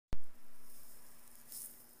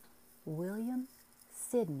William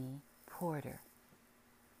Sidney Porter.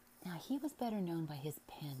 Now, he was better known by his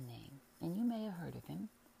pen name, and you may have heard of him,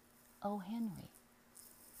 O. Henry.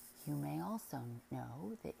 You may also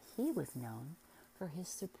know that he was known for his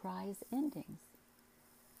surprise endings.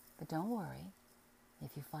 But don't worry,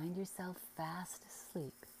 if you find yourself fast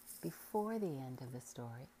asleep before the end of the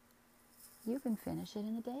story, you can finish it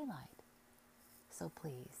in the daylight. So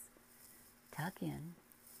please, tuck in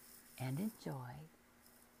and enjoy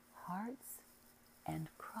Hearts and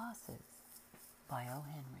Crosses by O.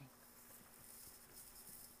 Henry.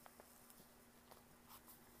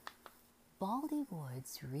 Baldy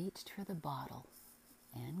Woods reached for the bottle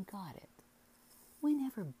and got it.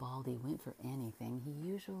 Whenever Baldy went for anything, he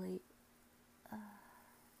usually...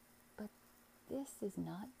 But this is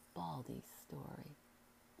not Baldy's story.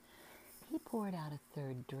 He poured out a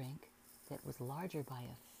third drink that was larger by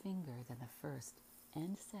a finger than the first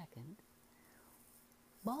and second.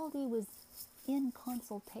 Baldy was in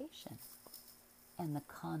consultation, and the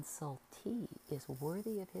consultee is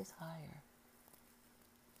worthy of his hire.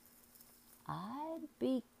 "I'd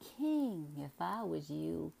be king if I was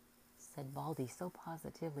you," said Baldy so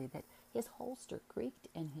positively that his holster creaked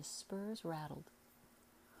and his spurs rattled.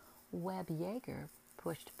 Webb Yeager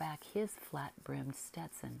pushed back his flat-brimmed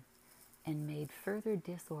Stetson and made further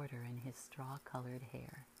disorder in his straw-colored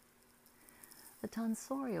hair. The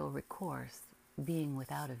tonsorial recourse being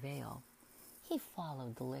without avail, he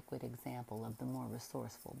followed the liquid example of the more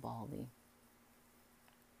resourceful Baldy.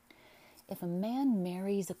 "If a man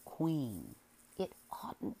marries a queen, it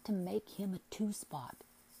oughtn't to make him a two-spot,"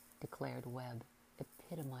 declared Webb,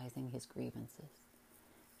 epitomizing his grievances.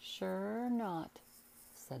 "Sure not,"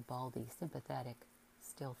 said Baldy, sympathetic,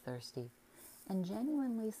 still thirsty, and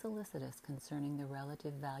genuinely solicitous concerning the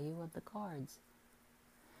relative value of the cards.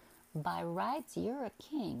 "By rights, you're a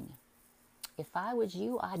king. If I was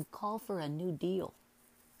you, I'd call for a new deal.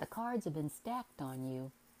 The cards have been stacked on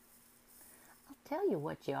you." "I'll tell you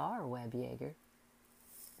what you are, Webb Yeager."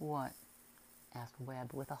 "What?" asked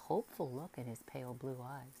Webb with a hopeful look in his pale blue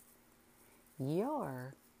eyes.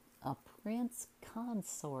 "You're a prince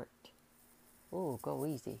consort." "Oh, go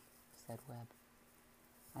easy," said Webb.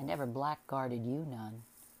 "I never blackguarded you none."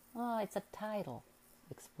 "Oh, it's a title,"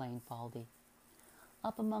 explained Baldy.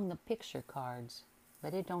 "Up among the picture cards,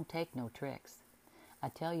 but it don't take no tricks. I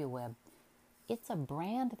tell you, Webb, it's a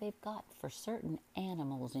brand they've got for certain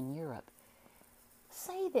animals in Europe.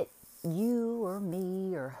 Say that you or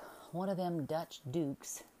me or one of them Dutch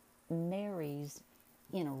dukes marries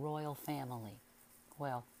in a royal family.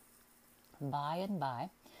 Well, by and by,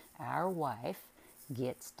 our wife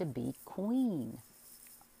gets to be queen.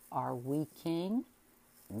 Are we king?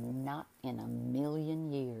 Not in a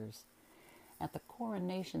million years. At the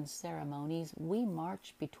coronation ceremonies, we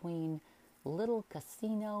march between Little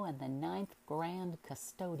Casino and the 9th Grand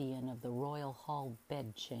Custodian of the Royal Hall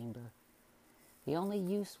bedchamber. The only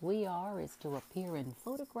use we are is to appear in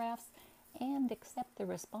photographs and accept the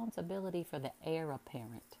responsibility for the heir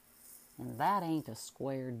apparent. And that ain't a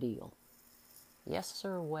square deal. Yes,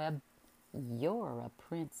 sir, Webb, you're a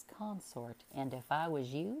prince consort, and if I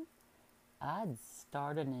was you, I'd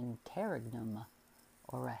start an interregnum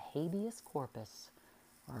or a habeas corpus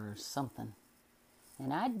or something.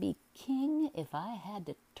 And I'd be king if I had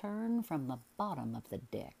to turn from the bottom of the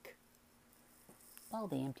deck."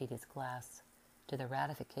 Baldy emptied his glass to the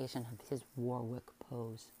ratification of his Warwick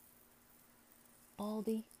pose.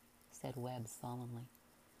 "Baldy," said Webb solemnly,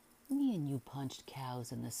 "me and you punched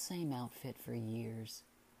cows in the same outfit for years.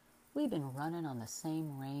 We've been running on the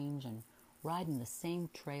same range and riding the same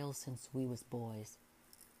trails since we was boys.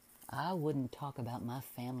 I wouldn't talk about my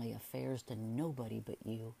family affairs to nobody but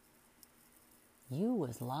you. You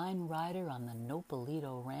was line rider on the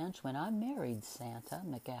Nopalito Ranch when I married Santa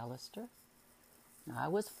McAllister. I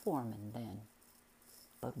was foreman then.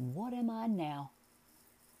 But what am I now?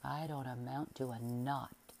 I don't amount to a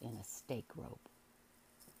knot in a stake rope."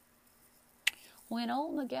 "When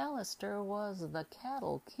old McAllister was the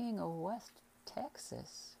cattle king of West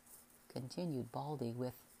Texas," continued Baldy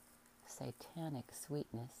with satanic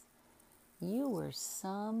sweetness, "you were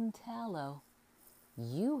some tallow.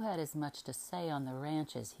 You had as much to say on the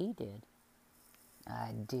ranch as he did."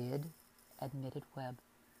 "I did," admitted Webb,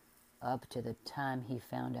 "up to the time he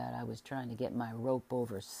found out I was trying to get my rope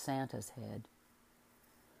over Santa's head.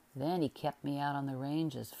 Then he kept me out on the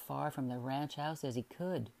range as far from the ranch house as he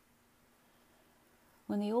could.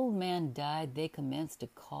 When the old man died, they commenced to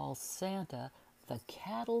call Santa the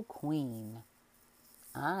Cattle Queen.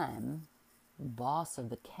 I'm boss of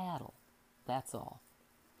the cattle, that's all.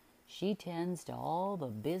 She tends to all the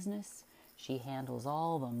business, she handles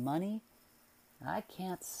all the money, I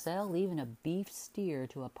can't sell even a beef steer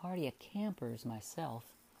to a party of campers myself.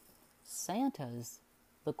 Santa's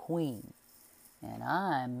the queen, and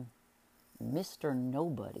I'm Mr.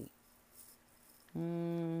 Nobody.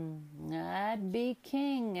 I'd be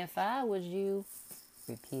king if I was you,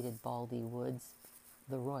 repeated Baldy Woods,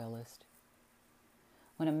 the royalist.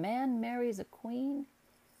 When a man marries a queen,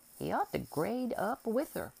 he ought to grade up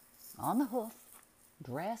with her, on the hoof,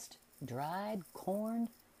 dressed, dried, corned,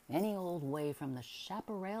 any old way from the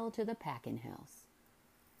chaparral to the packing house.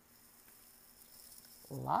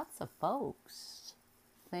 Lots of folks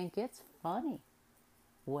think it's funny,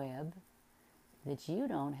 Webb, that you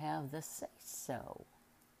don't have the say-so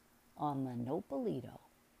on the Nopalito.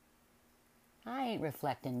 I ain't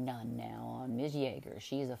reflecting none now on Miss Yeager.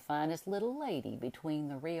 She's the finest little lady between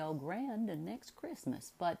the Rio Grande and next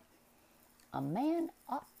Christmas, but a man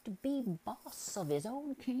ought to be boss of his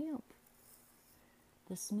own camp.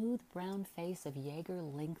 The smooth brown face of Yeager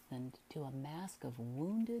lengthened to a mask of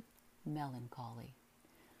wounded melancholy.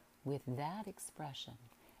 With that expression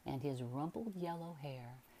and his rumpled yellow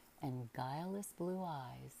hair and guileless blue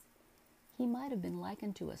eyes, he might have been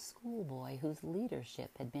likened to a schoolboy whose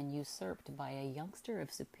leadership had been usurped by a youngster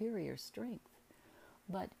of superior strength.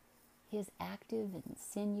 But his active and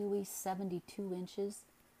sinewy 72 inches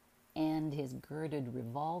and his girded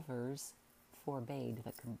revolvers forbade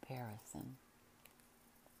the comparison.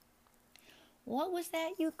 "What was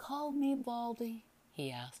that you called me, Baldy?"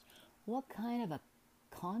 he asked. "What kind of a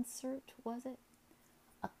concert was it?"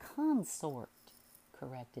 "A consort,"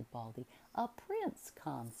 corrected Baldy. "A prince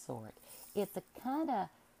consort. It's a kind of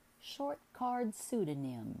short card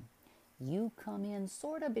pseudonym. You come in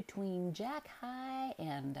sort of between Jack High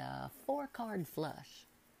and a 4-card flush."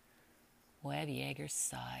 Webb Yeager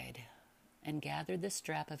sighed and gathered the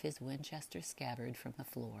strap of his Winchester scabbard from the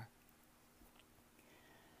floor.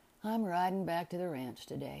 "I'm riding back to the ranch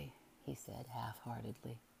today," he said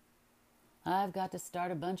half-heartedly. "I've got to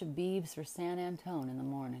start a bunch of beeves for San Antone in the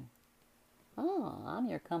morning." "Oh, I'm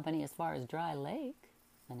your company as far as Dry Lake,"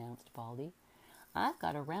 announced Baldy. "I've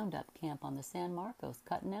got a roundup camp on the San Marcos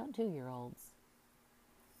cutting out 2-year-olds.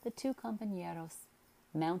 The two compañeros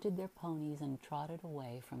mounted their ponies and trotted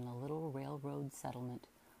away from the little railroad settlement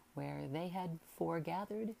where they had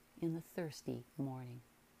foregathered in the thirsty morning.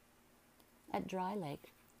 At Dry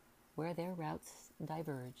Lake, where their routes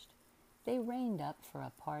diverged, they reined up for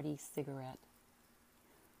a party cigarette.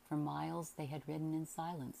 For miles they had ridden in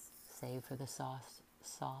silence, save for the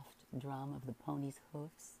soft drum of the ponies'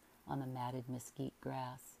 hoofs on the matted mesquite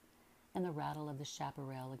grass and the rattle of the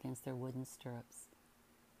chaparral against their wooden stirrups.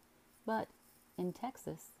 But in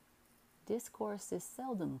Texas, discourse is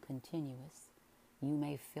seldom continuous. You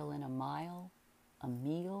may fill in a mile, a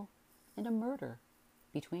meal, and a murder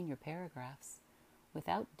between your paragraphs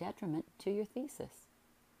without detriment to your thesis.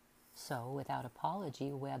 So, without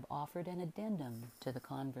apology, Webb offered an addendum to the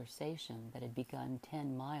conversation that had begun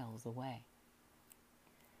 10 miles away.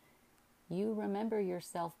 "You remember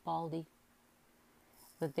yourself, Baldy,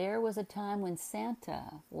 but there was a time when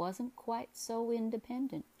Santa wasn't quite so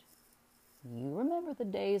independent. You remember the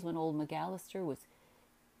days when old McAllister was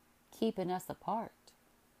keeping us apart.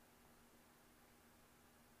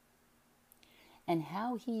 And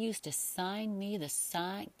how he used to send me the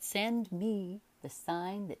sign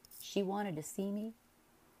that she wanted to see me.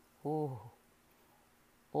 Oh,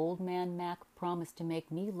 old man Mac promised to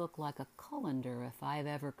make me look like a colander if I've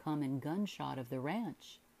ever come in gunshot of the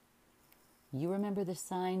ranch. You remember the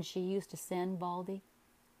sign she used to send, Baldy?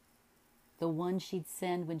 The one she'd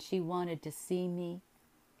send when she wanted to see me?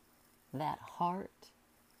 That heart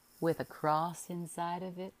with a cross inside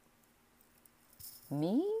of it?"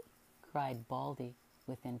 "Me?" cried Baldy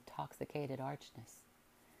with intoxicated archness.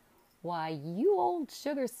 "Why, you old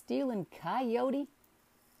sugar-stealing coyote!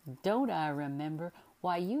 Don't I remember?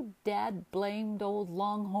 Why, you dad-blamed old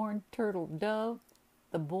longhorn turtle dove!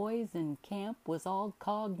 The boys in camp was all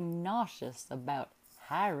cognoscious about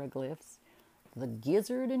hieroglyphs. The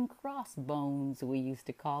gizzard and crossbones, we used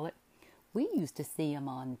to call it. We used to see 'em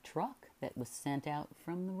on truck that was sent out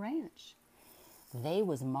from the ranch. They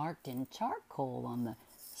was marked in charcoal on the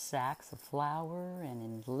sacks of flour and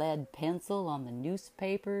in lead pencil on the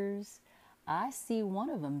newspapers. I see one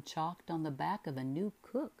of 'em chalked on the back of a new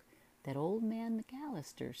cook that old man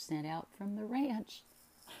McAllister sent out from the ranch.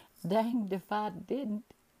 Danged if I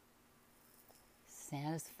didn't."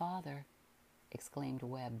 "Santa's father," exclaimed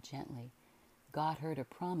Webb gently, "got her to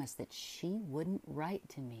promise that she wouldn't write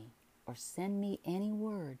to me or send me any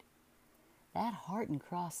word. That heart and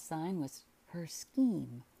cross sign was her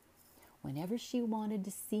scheme. Whenever she wanted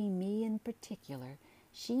to see me in particular,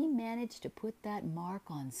 She managed to put that mark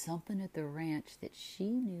on something at the ranch that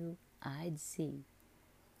she knew I'd see.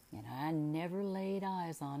 And I never laid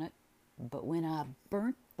eyes on it, but when I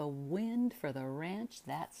burnt the wind for the ranch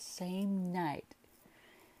that same night,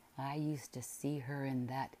 I used to see her in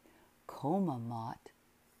that coma mott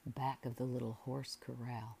back of the little horse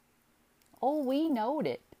corral. "Oh, we knowed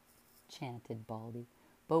it," chanted Baldy,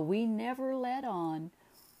 "but we never let on.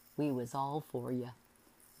 We was all for you.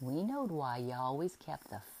 We knowed why you always kept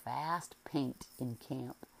the fast paint in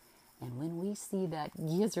camp. And when we see that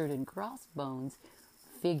gizzard and crossbones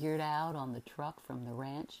figured out on the truck from the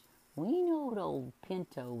ranch, we knowed old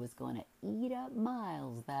Pinto was going to eat up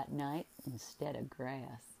miles that night instead of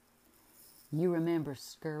grass. You remember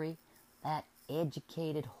Scurry, that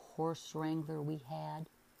educated horse wrangler we had,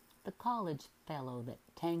 the college fellow that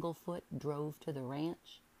Tanglefoot drove to the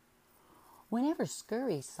ranch? Whenever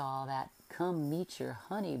Scurry saw that Come Meet Your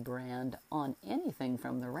Honey brand on anything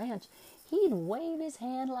from the ranch, he'd wave his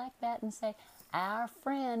hand like that and say, 'Our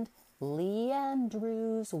friend Lee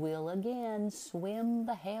Andrews will again swim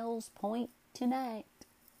the Hell's Point tonight.'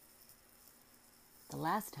 The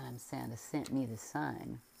last time Santa sent me the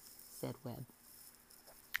sign," said Webb,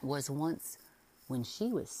 "was once when she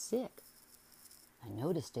was sick. I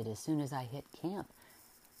noticed it as soon as I hit camp,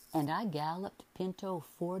 and I galloped Pinto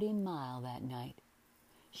 40 miles that night.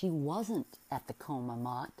 She wasn't at the coma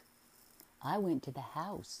mott. I went to the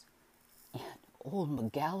house, and old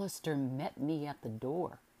McAllister met me at the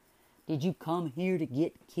door. 'Did you come here to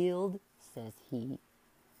get killed?' says he.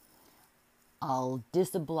 'I'll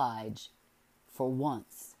disoblige for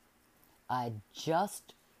once. I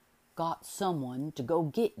just got someone to go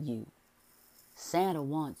get you. Santa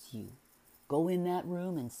wants you. Go in that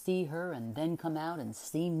room and see her, and then come out and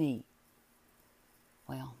see me.'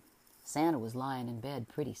 Well, Santa was lying in bed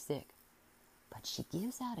pretty sick, but she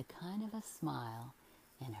gives out a kind of a smile,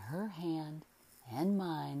 and her hand and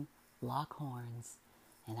mine lock horns,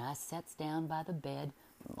 and I sets down by the bed,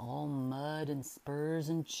 all mud and spurs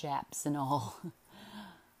and chaps and all.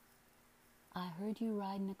 'I heard you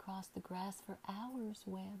riding across the grass for hours,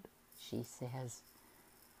 Webb,' she says.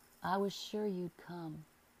 'I was sure you'd come.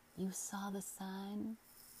 You saw the sign?'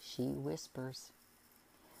 she whispers.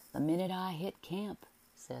 'The minute I hit camp,'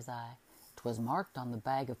 says I. ''Twas marked on the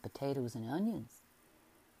bag of potatoes and onions.'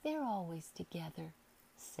 'They're always together,'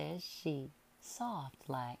 says she, soft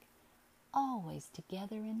like, 'always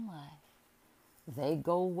together in life.' 'They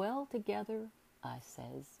go well together,' I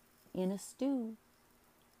says, 'in a stew.'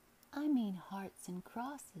 'I mean hearts and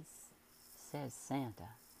crosses,' says Santa.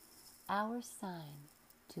 'Our sign,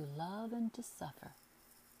 to love and to suffer.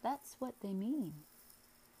 That's what they mean.'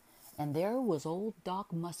 And there was old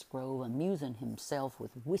Doc Musgrove amusing himself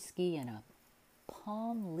with whiskey and a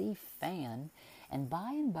palm leaf fan, and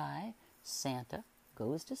by Santa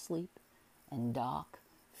goes to sleep, and Doc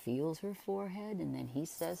feels her forehead, and then he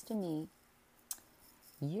says to me,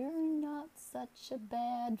 'You're not such a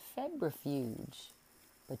bad febrifuge,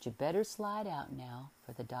 but you better slide out now,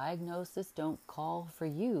 for the diagnosis don't call for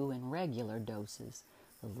you in regular doses.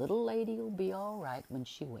 The little lady'll be all right when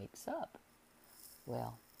she wakes up.'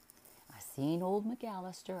 Well, I seen old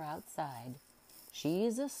McAllister outside.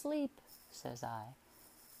 'She's asleep,' says I.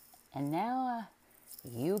 'And now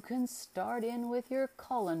you can start in with your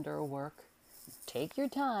colander work. Take your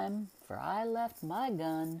time, for I left my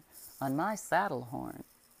gun on my saddle horn.'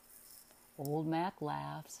 Old Mac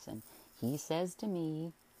laughs, and he says to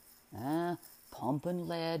me, 'Pumping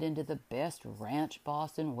lead into the best ranch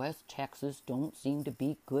boss in West Texas don't seem to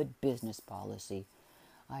be good business policy.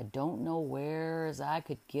 I don't know where as I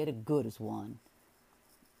could get a good as one.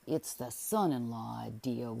 It's the son-in-law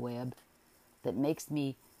idea, Webb, that makes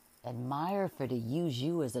me admire for to use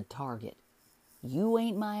you as a target. You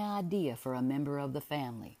ain't my idea for a member of the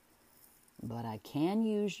family, but I can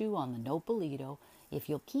use you on the Nopalito if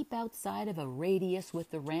you'll keep outside of a radius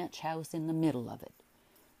with the ranch house in the middle of it.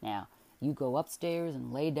 Now, you go upstairs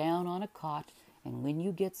and lay down on a cot, and when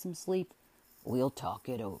you get some sleep, we'll talk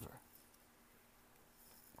it over.'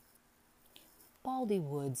 Baldy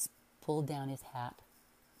Woods pulled down his hat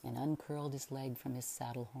and uncurled his leg from his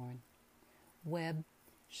saddle horn. Webb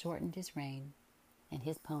shortened his rein, and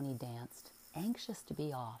his pony danced, anxious to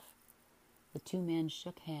be off. The two men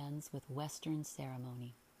shook hands with Western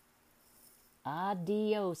ceremony.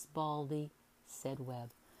 'Adios, Baldy,' said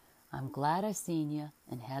Webb. 'I'm glad I seen you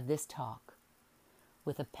and had this talk.'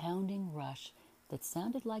 With a pounding rush that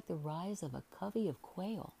sounded like the rise of a covey of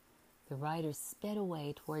quail, the riders sped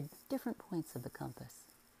away toward different points of the compass.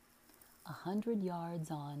 100 yards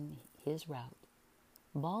on his route,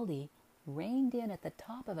 Baldy reined in at the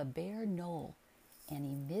top of a bare knoll and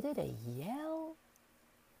emitted a yell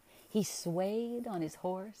He swayed on his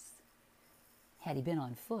horse. Had he been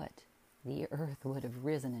on foot, the earth would have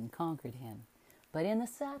risen and conquered him. But in the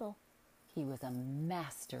saddle, he was a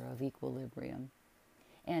master of equilibrium,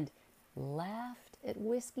 and laughed at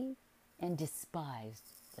whiskey and despised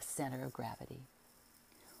the center of gravity.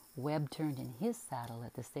 Webb turned in his saddle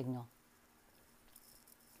at the signal.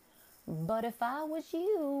 "But if I was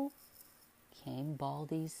you," came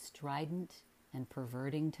Baldy's strident and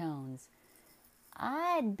perverting tones,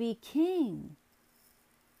 "I'd be king."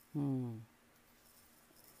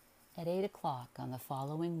 At 8 o'clock on the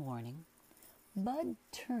following morning, Bud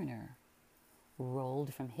Turner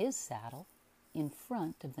rolled from his saddle in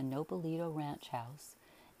front of the Nopalito Ranch house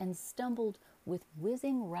and stumbled with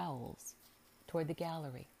whizzing rowels toward the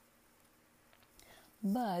gallery.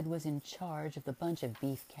 Bud was in charge of the bunch of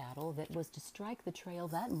beef cattle that was to strike the trail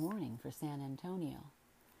that morning for San Antonio.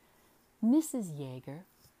 Mrs. Yeager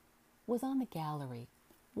was on the gallery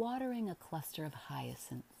watering a cluster of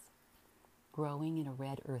hyacinths growing in a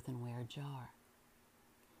red earthenware jar.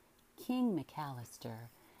 King McAllister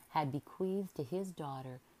had bequeathed to his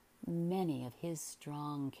daughter many of his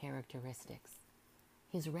strong characteristics: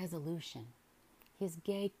 his resolution, his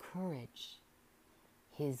gay courage,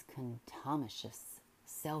 his contumacious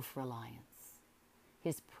self-reliance,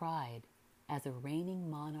 his pride as a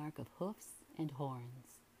reigning monarch of hoofs and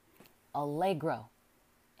horns. Allegro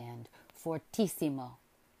and fortissimo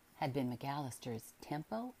had been McAllister's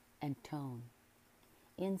tempo and tone.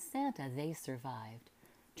 In Santa they survived,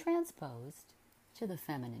 transposed to the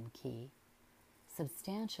feminine key.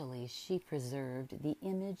 Substantially, she preserved the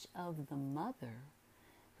image of the mother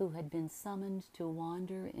who had been summoned to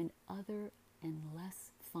wander in other and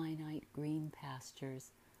less finite green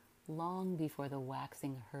pastures long before the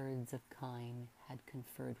waxing herds of kine had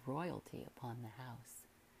conferred royalty upon the house.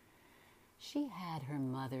 She had her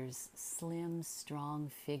mother's slim, strong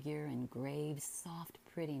figure and grave, soft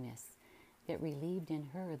prettiness that relieved in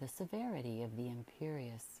her the severity of the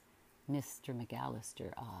imperious Mr.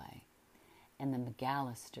 McAllister eye and the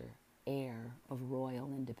McAllister air of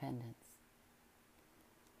royal independence.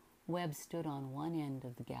 Webb stood on one end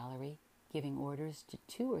of the gallery, giving orders to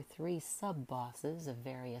 2 or 3 sub-bosses of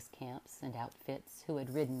various camps and outfits who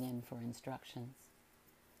had ridden in for instructions.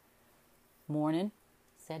 "Mornin',"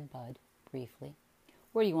 said Bud briefly.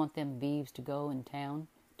 "Where do you want them beeves to go in town?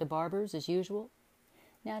 To Barber's as usual?"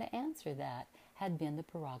 Now, to answer that had been the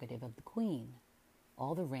prerogative of the Queen.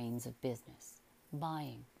 All the reins of business,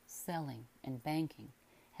 buying, selling, and banking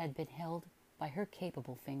had been held by her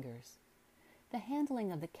capable fingers. The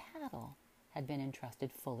handling of the cattle had been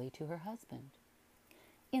entrusted fully to her husband.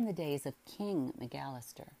 In the days of King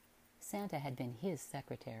McAllister, Santa had been his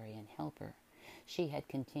secretary and helper. She had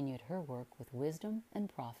continued her work with wisdom and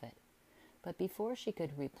profit. But before she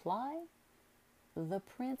could reply, the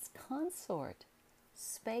prince consort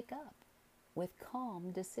spake up with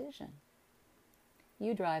calm decision.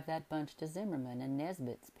 "You drive that bunch to Zimmerman and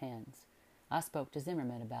Nesbitt's pens. I spoke to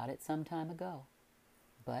Zimmerman about it some time ago."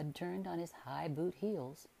 Bud turned on his high boot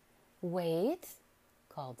heels. "Wait,"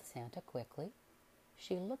 called Santa quickly.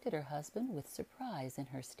 She looked at her husband with surprise in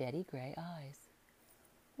her steady gray eyes.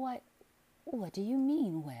 What do you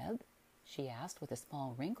mean, Webb?" she asked with a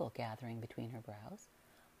small wrinkle gathering between her brows.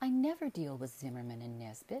 "I never deal with Zimmerman and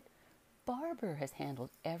Nesbitt. Barber has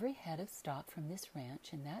handled every head of stock from this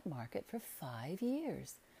ranch and that market for 5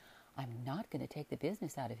 years. I'm not going to take the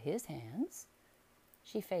business out of his hands."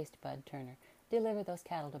 She faced Bud Turner. "Deliver those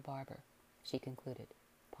cattle to Barber," she concluded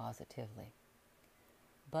positively.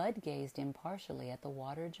 Bud gazed impartially at the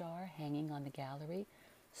water jar hanging on the gallery,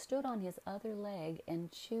 stood on his other leg,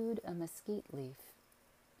 and chewed a mesquite leaf.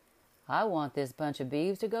 "I want this bunch of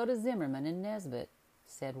beeves to go to Zimmerman and Nesbitt,"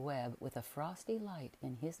 said Webb with a frosty light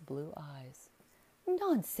in his blue eyes.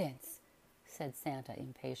 "Nonsense," said Santa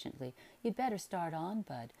impatiently. "You'd better start on,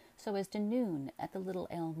 Bud, so as to noon at the Little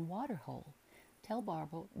Elm water hole. Tell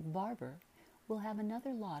Barber we'll have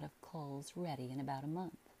another lot of culls ready in about a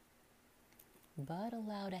month." Bud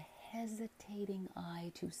allowed a hesitating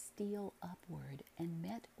eye to steal upward and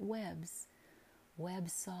met Webb's. Webb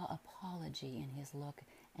saw apology in his look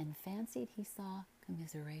and fancied he saw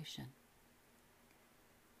commiseration.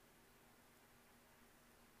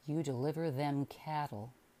 "You deliver them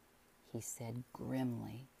cattle," he said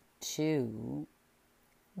grimly, "to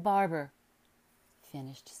Barber,"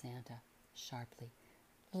 finished Santa sharply.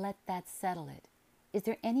 "Let that settle it. Is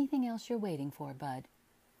there anything else you're waiting for, Bud?"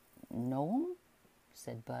 "No'm,"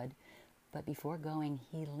 said Bud, but before going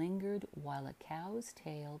he lingered while a cow's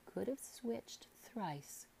tail could have switched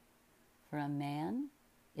thrice. For a man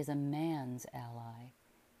is a man's ally,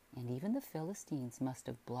 and even the Philistines must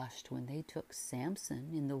have blushed when they took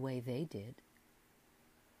Samson in the way they did.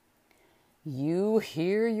 "You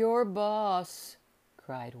hear your boss,"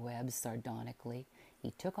 cried Webb sardonically.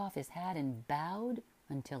 He took off his hat and bowed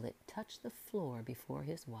until it touched the floor before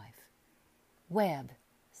his wife. "Webb,"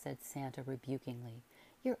 said Santa rebukingly,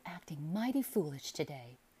 "you're acting mighty foolish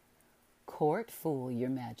today." "Court fool, Your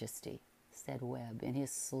Majesty," said Webb in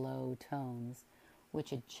his slow tones, which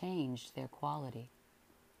had changed their quality.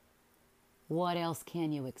 "What else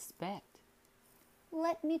can you expect?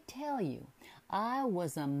 Let me tell you, I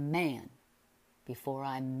was a man before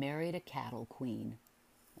I married a cattle queen.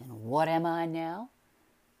 And what am I now?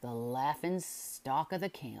 The laughing stock of the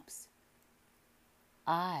camps.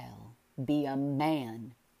 I'll be a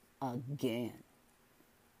man again."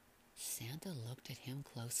 Santa looked at him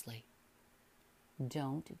closely.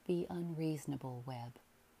 "Don't be unreasonable, Webb,"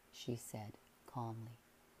 she said calmly.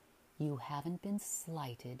 "You haven't been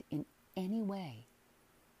slighted in any way.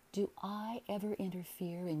 Do I ever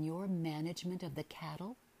interfere in your management of the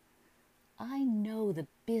cattle? I know the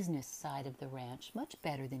business side of the ranch much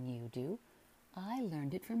better than you do. I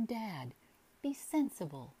learned it from Dad. Be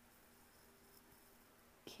sensible."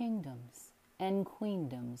 "Kingdoms and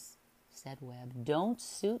queendoms," said Webb, "don't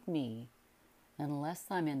suit me unless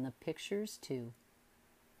I'm in the pictures too.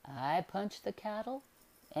 I punch the cattle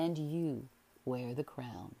and you wear the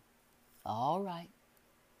crown. All right.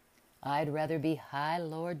 I'd rather be High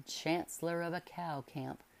Lord Chancellor of a cow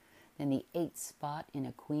camp than the 8th spot in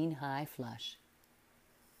a queen high flush.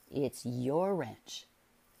 It's your ranch,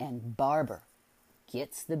 and Barber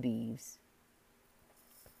gets the beeves."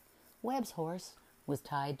 Webb's horse was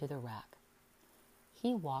tied to the rack.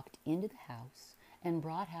 He walked into the house and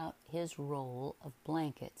brought out his roll of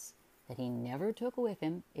blankets that he never took with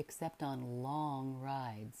him except on long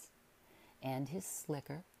rides, and his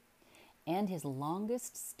slicker, and his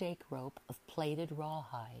longest stake rope of plaited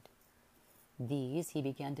rawhide. These he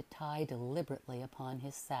began to tie deliberately upon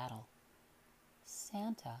his saddle.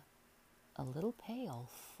 Santa, a little pale,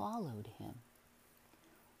 followed him.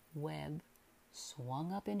 Webb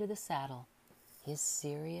swung up into the saddle. His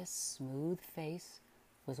serious, smooth face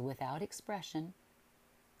was without expression,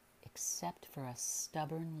 except for a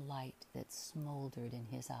stubborn light that smoldered in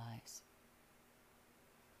his eyes.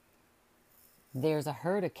 "There's a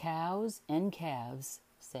herd of cows and calves,"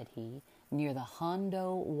 said he, "near the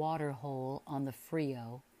Hondo water hole on the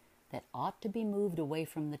Frio that ought to be moved away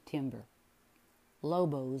from the timber.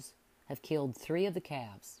 Lobos have killed 3 of the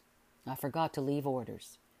calves. I forgot to leave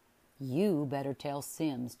orders. You better tell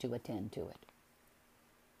Sims to attend to it."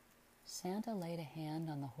 Santa laid a hand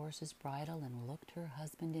on the horse's bridle and looked her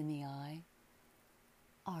husband in the eye.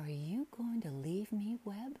 "Are you going to leave me,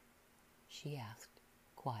 Webb?" she asked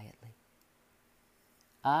quietly.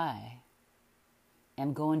 "I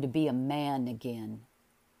am going to be a man again,"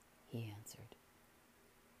 he answered.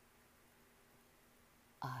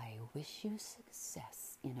 "I wish you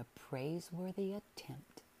success in a praiseworthy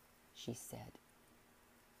attempt," she said.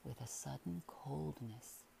 With a sudden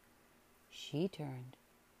coldness, she turned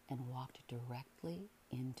and walked directly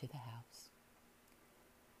into the house.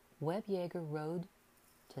 Webb Yeager rode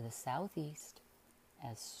to the southeast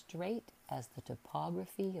as straight as the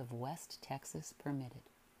topography of West Texas permitted.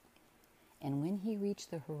 And when he reached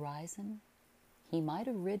the horizon, he might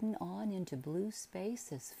have ridden on into blue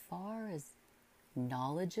space as far as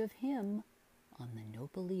knowledge of him on the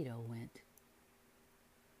Nopalito went.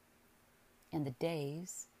 And the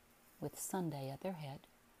days, with Sunday at their head,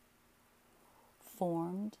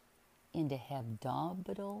 formed into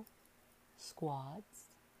hebdomadal squads,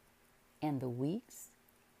 and the weeks,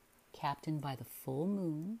 captained by the full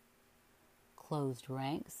moon, closed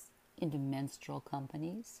ranks into menstrual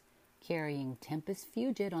companies, carrying Tempus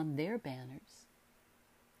Fugit on their banners.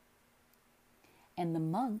 And the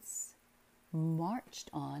months marched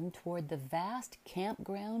on toward the vast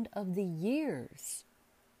campground of the years.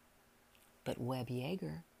 But Webb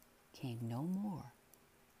Yeager came no more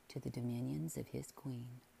to the dominions of his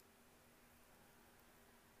queen.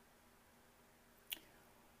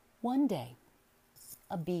 One day,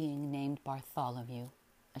 a being named Bartholomew,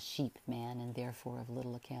 a sheep man and therefore of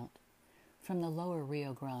little account, from the lower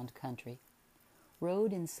Rio Grande country,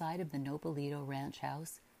 rode in sight of the Nopalito ranch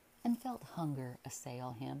house and felt hunger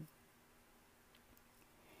assail him.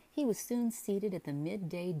 He was soon seated at the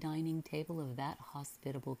midday dining table of that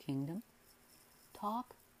hospitable kingdom.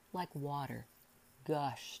 Talk like water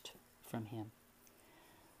gushed from him.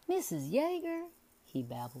 "Mrs. Yeager," he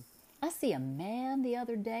babbled, "I see a man the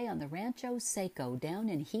other day on the Rancho Seco down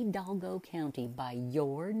in Hidalgo County by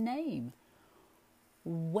your name.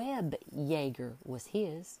 Webb Yeager was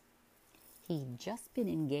his. He'd just been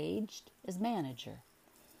engaged as manager.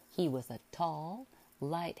 He was a tall,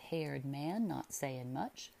 light-haired man, not saying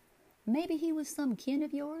much. Maybe he was some kin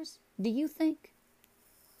of yours, do you think?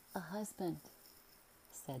 A husband,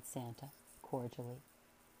 said Santa cordially.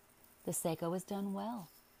 The Seiko has done well.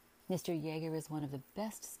 Mr. Yeager is one of the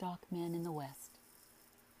best stockmen in the West.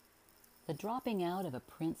 The dropping out of a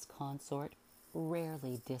prince consort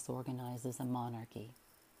rarely disorganizes a monarchy.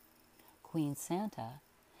 Queen Santa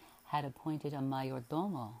had appointed a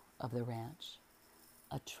mayordomo of the ranch,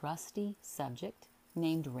 a trusty subject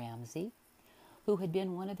named Ramsay, who had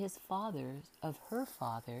been one of her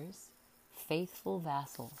father's faithful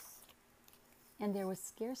vassals. And there was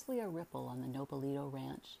scarcely a ripple on the Nopalito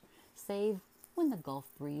ranch, save when the Gulf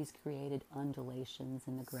breeze created undulations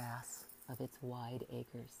in the grass of its wide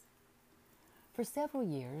acres. For several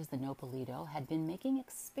years, the Nopalito had been making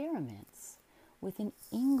experiments with an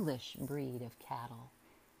English breed of cattle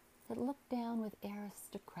that looked down with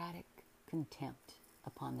aristocratic contempt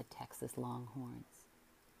upon the Texas Longhorns.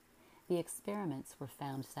 The experiments were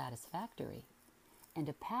found satisfactory, and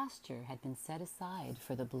a pasture had been set aside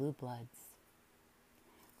for the blue bloods.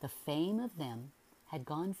 The fame of them had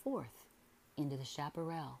gone forth into the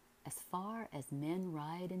chaparral as far as men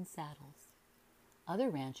ride in saddles. Other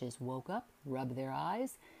ranches woke up, rubbed their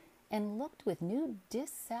eyes, and looked with new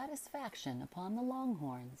dissatisfaction upon the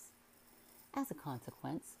Longhorns. As a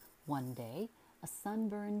consequence, one day, a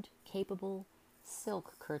sunburned, capable,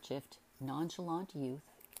 silk-kerchiefed, nonchalant youth,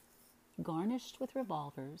 garnished with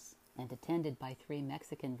revolvers and attended by 3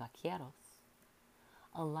 Mexican vaqueros,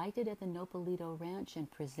 alighted at the Nopalito ranch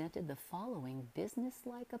and presented the following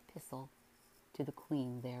businesslike epistle to the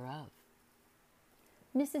queen thereof.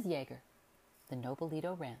 Mrs. Yeager, the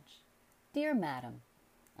Nopalito Ranch. Dear Madam,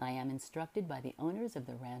 I am instructed by the owners of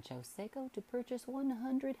the Rancho Seco to purchase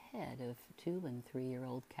 100 head of 2- and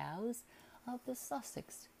 3-year-old cows of the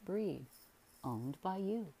Sussex breed, owned by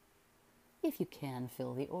you. If you can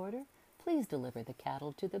fill the order, please deliver the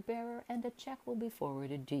cattle to the bearer and a check will be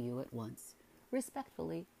forwarded to you at once.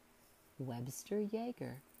 Respectfully, Webster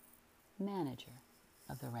Yeager, manager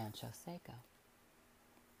of the Rancho Seco.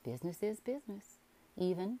 Business is business.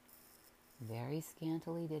 Even very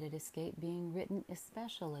scantily did it escape being written,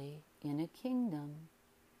 especially in a kingdom.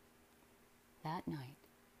 That night,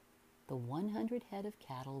 the 100 head of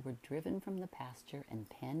cattle were driven from the pasture and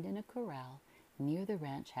penned in a corral near the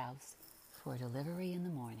ranch house for delivery in the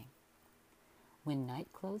morning. When night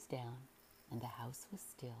closed down and the house was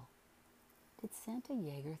still, did Santa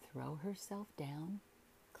Yeager throw herself down,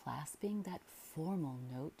 clasping that formal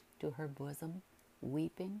note to her bosom,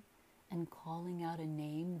 weeping and calling out a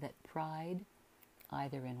name that pride,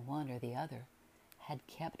 either in one or the other, had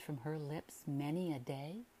kept from her lips many a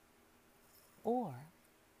day? Or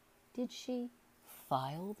did she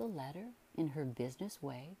file the letter in her business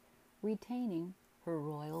way, retaining her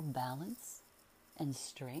royal balance and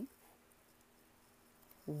strength?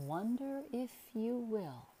 Wonder if you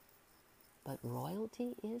will, but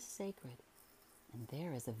royalty is sacred, and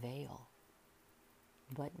there is a veil.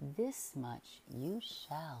 But this much you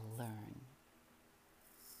shall learn.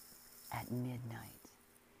 At midnight,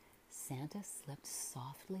 Santa slipped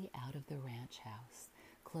softly out of the ranch house,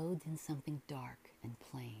 clothed in something dark and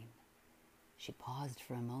plain. She paused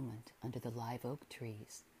for a moment under the live oak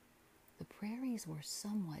trees. The prairies were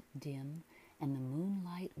somewhat dim, and the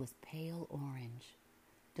moonlight was pale orange,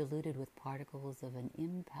 diluted with particles of an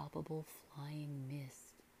impalpable flying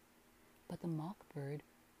mist. But the mockbird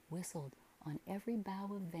whistled on every bough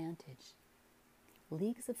of vantage.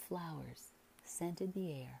 Leagues of flowers scented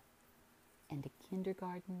the air, and a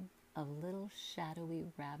kindergarten of little shadowy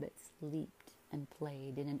rabbits leaped and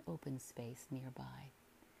played in an open space nearby.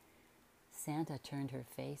 Santa turned her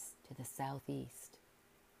face to the southeast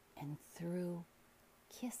and threw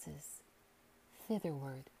kisses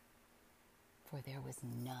thitherward, for there was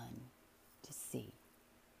none to see.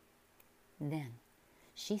 Then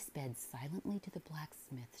she sped silently to the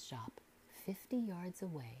blacksmith shop 50 yards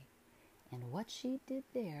away, and what she did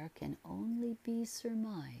there can only be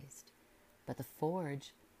surmised. But the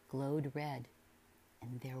forge glowed red,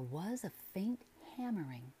 and there was a faint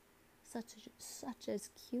hammering, such as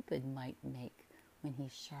Cupid might make when he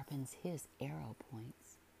sharpens his arrow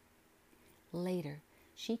points. Later,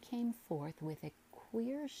 she came forth with a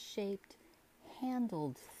queer-shaped,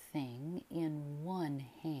 handled thing in one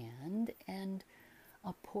hand and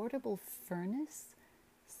a portable furnace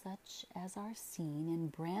such as are seen in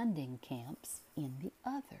branding camps in the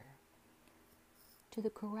other. To the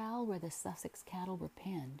corral where the Sussex cattle were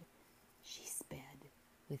penned, she sped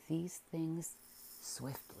with these things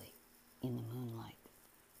swiftly in the moonlight.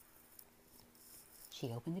 She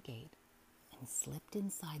opened the gate, and slipped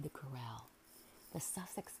inside the corral. The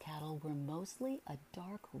Sussex cattle were mostly a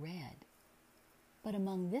dark red, but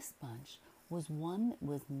among this bunch was one that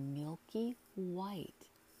was milky white,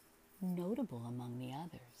 notable among the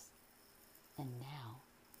others. And now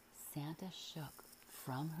Santa shook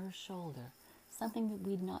from her shoulder something that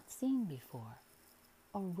we'd not seen before,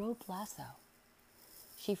 a rope lasso.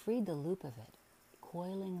 She freed the loop of it,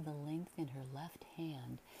 coiling the length in her left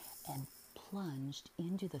hand, and plunged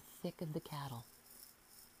into the thick of the cattle.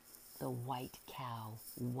 The white cow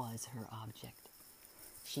was her object.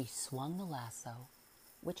 She swung the lasso,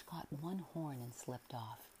 which caught one horn and slipped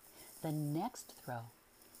off. The next throw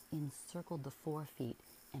encircled the forefeet,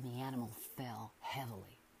 and the animal fell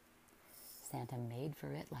heavily. Santa made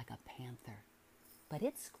for it like a panther, but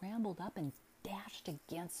it scrambled up and dashed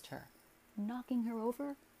against her, knocking her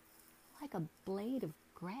over like a blade of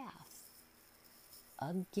grass.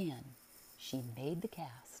 Again, she made the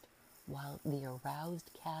cast, while the aroused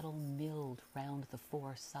cattle milled round the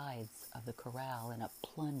four sides of the corral in a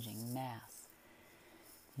plunging mass.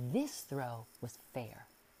 This throw was fair.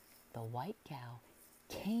 The white cow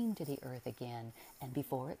came to the earth again, and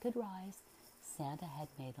before it could rise, Santa had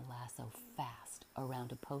made the lasso fast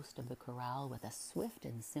around a post of the corral with a swift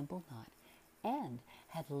and simple knot, and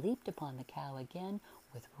had leaped upon the cow again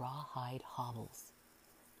with rawhide hobbles.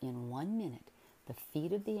 In 1 minute, the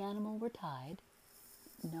feet of the animal were tied,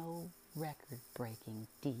 no record-breaking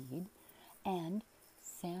deed, and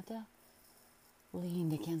Santa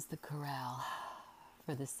leaned against the corral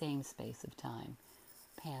for the same space of time,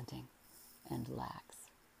 panting and lax.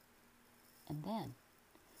 And then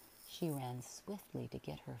she ran swiftly to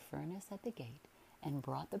get her furnace at the gate and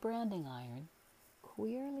brought the branding iron,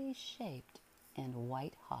 queerly shaped and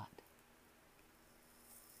white-hot.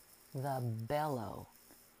 The bellow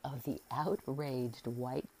of the outraged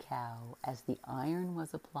white cow as the iron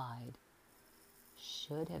was applied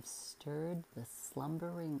should have stirred the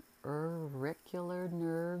slumbering auricular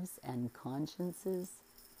nerves and consciences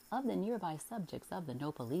of the nearby subjects of the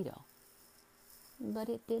Nopalito, but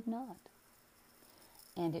it did not.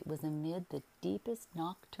 And it was amid the deepest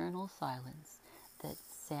nocturnal silence that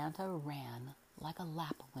Santa ran like a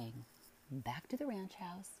lapwing back to the ranch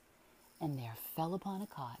house, and there fell upon a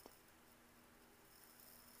cot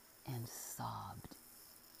and sobbed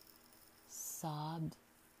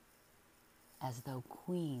as though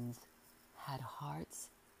queens had hearts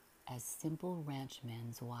as simple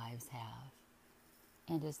ranchmen's wives have,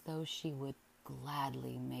 and as though she would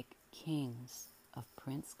gladly make kings of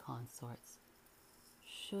prince consorts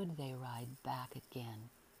should they ride back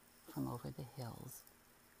again from over the hills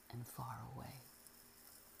and far away.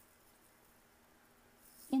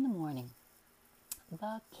 In the morning,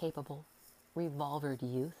 the capable, revolvered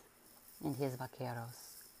youth and his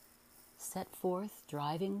vaqueros set forth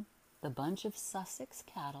driving the bunch of Sussex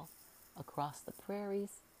cattle across the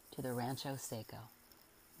prairies to the Rancho Seco.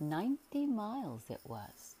 90 miles it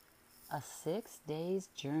was, a 6 days'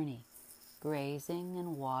 journey, grazing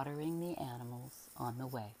and watering the animals on the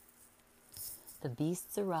way. The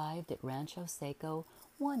beasts arrived at Rancho Seco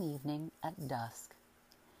one evening at dusk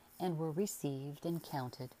and were received and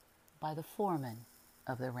counted by the foreman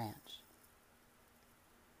of the ranch.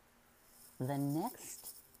 The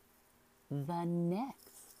next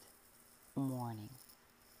morning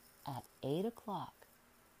at 8 o'clock,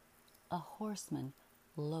 a horseman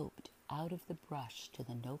loped out of the brush to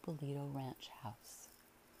the Nopalito ranch house.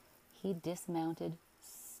 He dismounted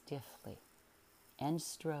stiffly and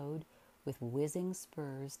strode with whizzing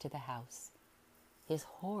spurs to the house. His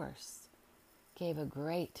horse gave a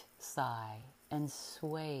great sigh and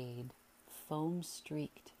swayed,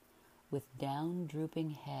 foam-streaked, with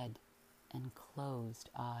down-drooping head and closed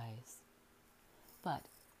eyes. But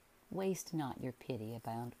waste not your pity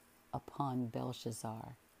upon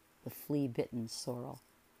Belshazzar, the flea-bitten sorrel.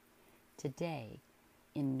 Today,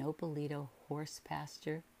 in Nopalito horse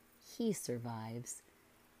pasture, he survives,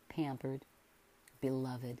 pampered,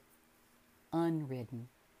 beloved, unridden,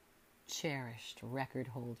 cherished record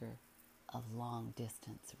holder of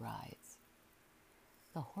long-distance rides.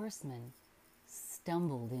 The horseman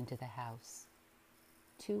stumbled into the house.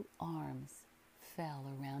 2 arms fell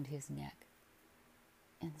around his neck,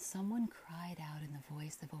 and someone cried out in the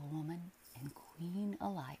voice of a woman and queen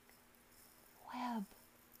alike, "Webb!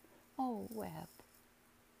 Oh, Webb!"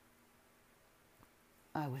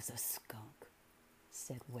 "I was a skunk,"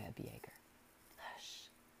 said Webb Yeager. "Hush,"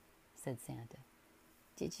 said Santa.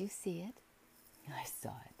 "Did you see it?" "I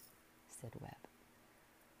saw it," said Webb.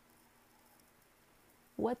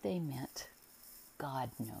 What they meant,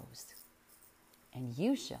 God knows, and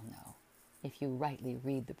you shall know if you rightly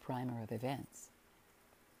read the primer of events.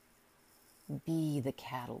 Be the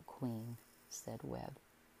cattle queen, said Webb,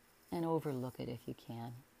 and overlook it if you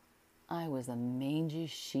can. I was a mangy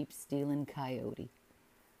sheep-stealing coyote.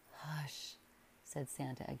 Hush, said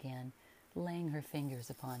Santa again, laying her fingers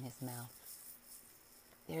upon his mouth.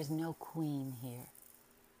 There's no queen here.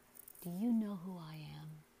 Do you know who I am?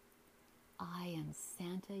 I am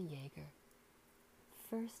Santa Yeager,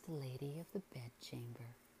 First Lady of the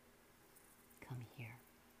Bedchamber. Come here.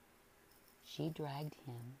 She dragged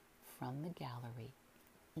him from the gallery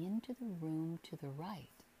into the room to the right.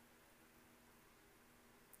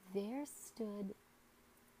 There stood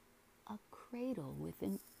a cradle with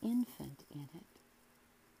an infant in it,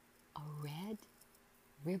 a red,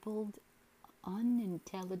 ribbled,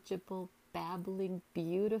 unintelligible, babbling,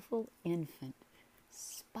 beautiful infant,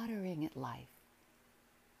 sputtering at life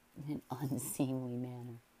in an unseemly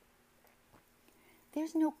manner.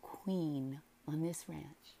 There's no queen on this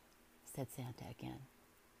ranch, said Santa again.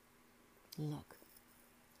 Look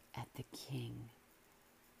at the king.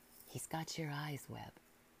 He's got your eyes, Webb.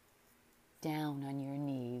 Down on your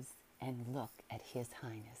knees and look at His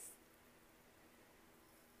Highness.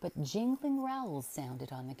 But jingling rowels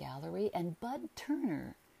sounded on the gallery, and Bud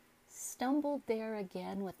Turner stumbled there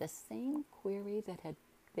again with the same query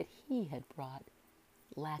that he had brought,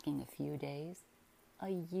 lacking a few days, a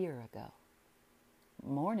year ago.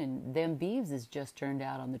 Mornin', them beeves is just turned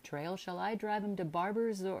out on the trail. Shall I drive 'em to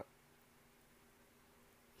Barber's or...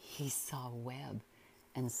 He saw Webb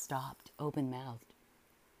and stopped, open-mouthed.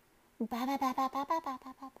 Ba ba ba ba ba ba ba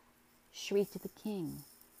ba ba, shrieked the king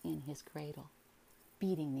in his cradle,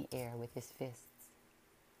 beating the air with his fists.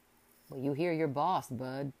 Well, you hear your boss,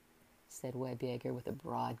 Bud, said Webb Yeager with a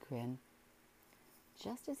broad grin,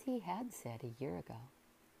 just as he had said a year ago.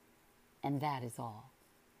 And that is all,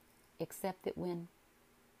 except that when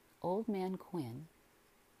Old Man Quinn,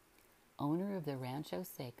 owner of the Rancho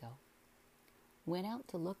Seco, went out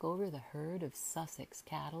to look over the herd of Sussex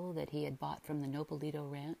cattle that he had bought from the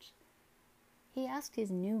Nopalito Ranch, he asked his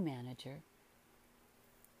new manager,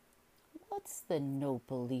 "What's the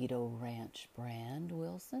Nopalito Ranch brand,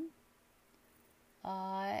 Wilson?"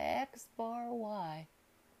 X-bar-Y,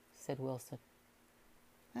 said Wilson.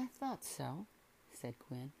 I thought so, said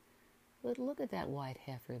Quinn. But look at that white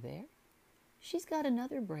heifer there. She's got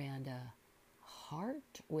another brand, a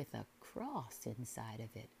heart with a cross inside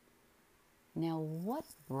of it. Now, what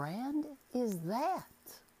brand is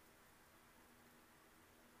that?